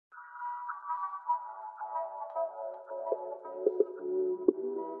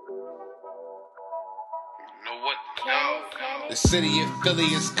The city of Philly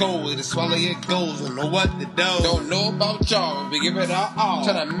is cold, to swallow your goals, don't know what to do. Don't know about y'all, we give it our all.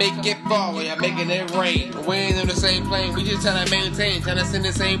 Tryna make it fall, we are making it rain. We ain't on the same plane, we just tryna maintain. Tryna send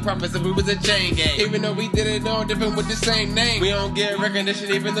the same promise if we was a chain gang. Even though we did it all different with the same name, we don't get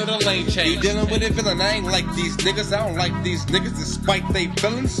recognition even though the lane changed. You dealing with a villain, I ain't like these niggas. I don't like these niggas despite they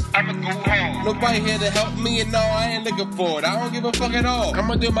feelings. I'ma go home. Nobody here to help me and no, I ain't looking for it. I don't give a fuck at all.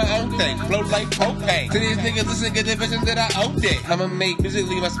 I'ma do my own thing, float like propane. To these niggas, listen, get the vision that I owe it. I'ma make music,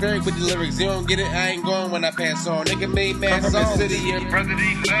 leave my spirit with the lyrics. You don't get it, I ain't going when I pass on. Nigga made mad songs. From the city of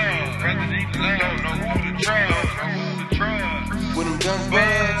brotherly love, don't know who to trust. When them guns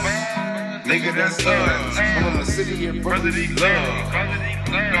buzz, nigga that's us. I'm from the city of brotherly love,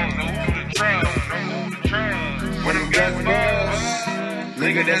 don't know who to trust. When them guns buzz,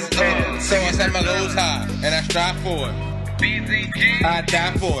 nigga that's us. So I set my goals high, and I strive for it. BZG, I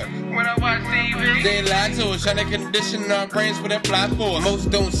die for it. When I watch TV, they lie to us, trying to condition our brains for their fly for.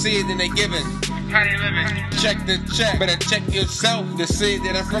 Most don't see it, then they giving. How they living? Check the check, better check yourself. The city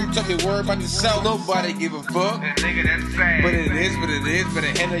that I'm from told me worry about yourself. Nobody give a fuck. Nigga, that's sad. But it is what it is.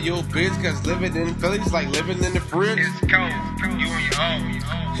 Better handle your biz, cause living in Philly's like living in the fridge. It's cold, you on your own.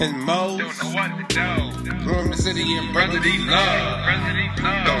 And Mo don't know what to do. From the city of brotherly love,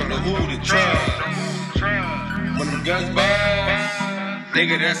 don't know who to trust. When them guns buzz,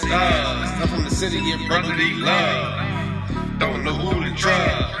 nigga that's us. I'm from the city of brotherly love, don't know who to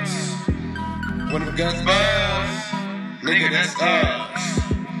trust. When them guns buzz, nigga that's us.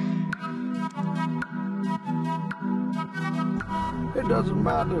 It doesn't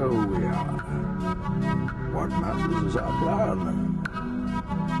matter who we are. What matters is our plan.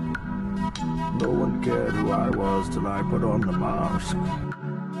 No one cared who I was till I put on the mask.